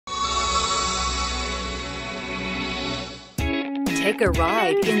Take a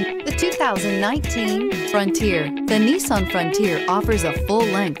ride in the 2019 Frontier. The Nissan Frontier offers a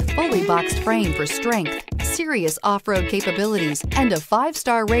full-length, fully boxed frame for strength, serious off-road capabilities, and a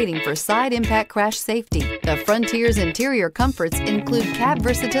 5-star rating for side impact crash safety. The Frontier's interior comforts include cab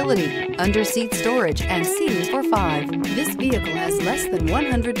versatility, under-seat storage, and seating for 5. This vehicle has less than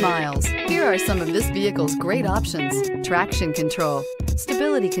 100 miles. Here are some of this vehicle's great options: traction control,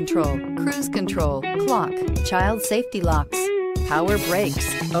 stability control, cruise control, clock, child safety locks, power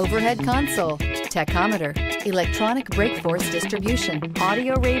brakes, overhead console, tachometer, electronic brake force distribution,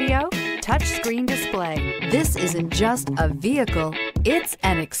 audio radio, touchscreen display. This isn't just a vehicle, it's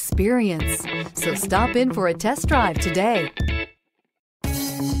an experience. So stop in for a test drive today.